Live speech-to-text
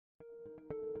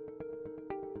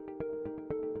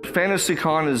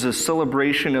FantasyCon is a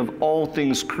celebration of all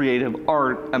things creative,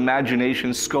 art,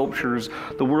 imagination, sculptures,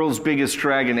 the world's biggest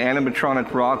dragon,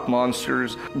 animatronic rock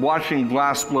monsters, watching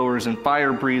glass blowers and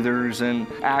fire breathers and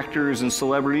actors and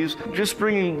celebrities, just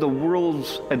bringing the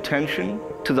world's attention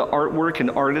to the artwork and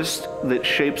artists that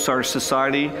shapes our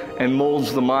society and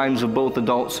molds the minds of both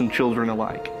adults and children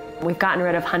alike. We've gotten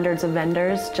rid of hundreds of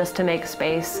vendors just to make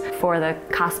space for the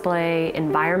cosplay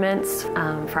environments,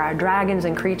 for our dragons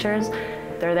and creatures.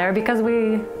 They're there because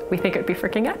we think it'd be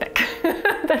freaking epic.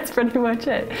 That's pretty much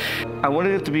it. I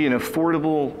wanted it to be an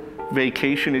affordable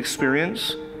vacation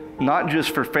experience, not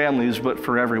just for families, but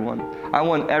for everyone. I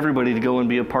want everybody to go and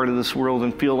be a part of this world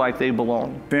and feel like they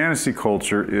belong. Fantasy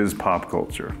culture is pop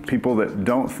culture. People that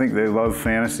don't think they love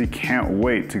fantasy can't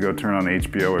wait to go turn on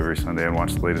HBO every Sunday and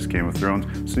watch the latest Game of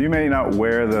Thrones. So you may not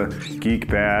wear the geek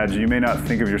badge, you may not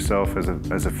think of yourself as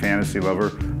a fantasy lover,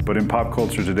 but in pop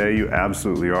culture today, you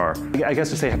absolutely are. I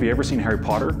guess to say, have you ever seen Harry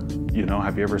Potter? You know,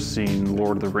 have you ever seen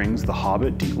Lord of the Rings, The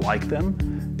Hobbit? Do you like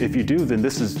them? If you do, then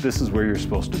this is where you're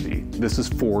supposed to be. This is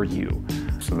for you.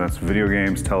 So that's video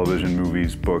games, television,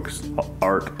 movies, books,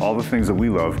 art, all the things that we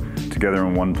love together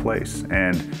in one place.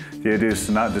 And the idea is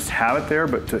to not just have it there,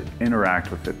 but to interact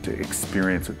with it, to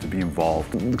experience it, to be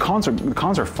involved. The cons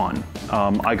are fun.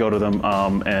 I go to them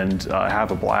and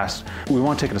have a blast. We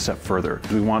want to take it a step further.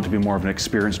 We want it to be more of an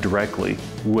experience directly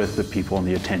with the people and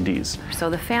the attendees. So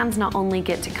the fans not only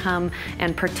get to come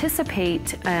and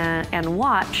participate and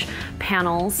watch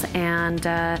panels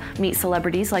and meet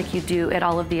celebrities like you do at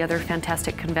all of the other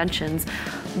fantastic conventions,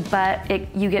 but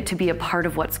you get to be a part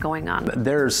of what's going on.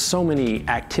 There's so many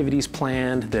activities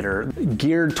planned that are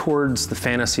geared towards the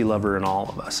fantasy lover in all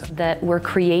of us. That we're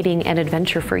creating an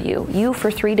adventure for you. You,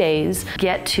 for 3 days,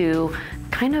 get to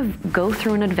kind of go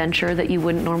through an adventure that you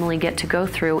wouldn't normally get to go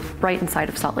through right inside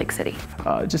of Salt Lake City.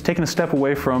 Just taking a step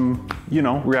away from, you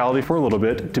know, reality for a little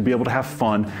bit to be able to have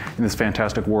fun in this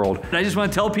fantastic world. And I just want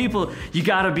to tell people, you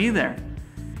gotta be there.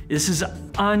 This is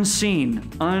unseen,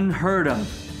 unheard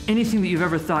of. Anything that you've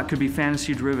ever thought could be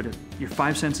fantasy derivative. Your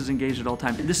 5 senses engaged at all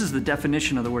times. This is the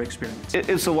definition of the word experience.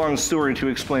 It's a long story to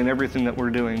explain everything that we're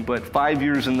doing, but 5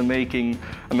 years in the making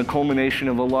and the culmination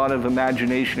of a lot of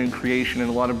imagination and creation and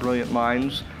a lot of brilliant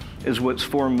minds is what's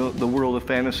formed the world of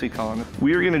FantasyCon.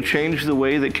 We are going to change the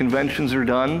way that conventions are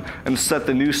done and set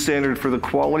the new standard for the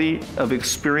quality of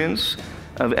experience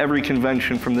of every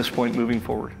convention from this point moving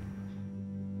forward.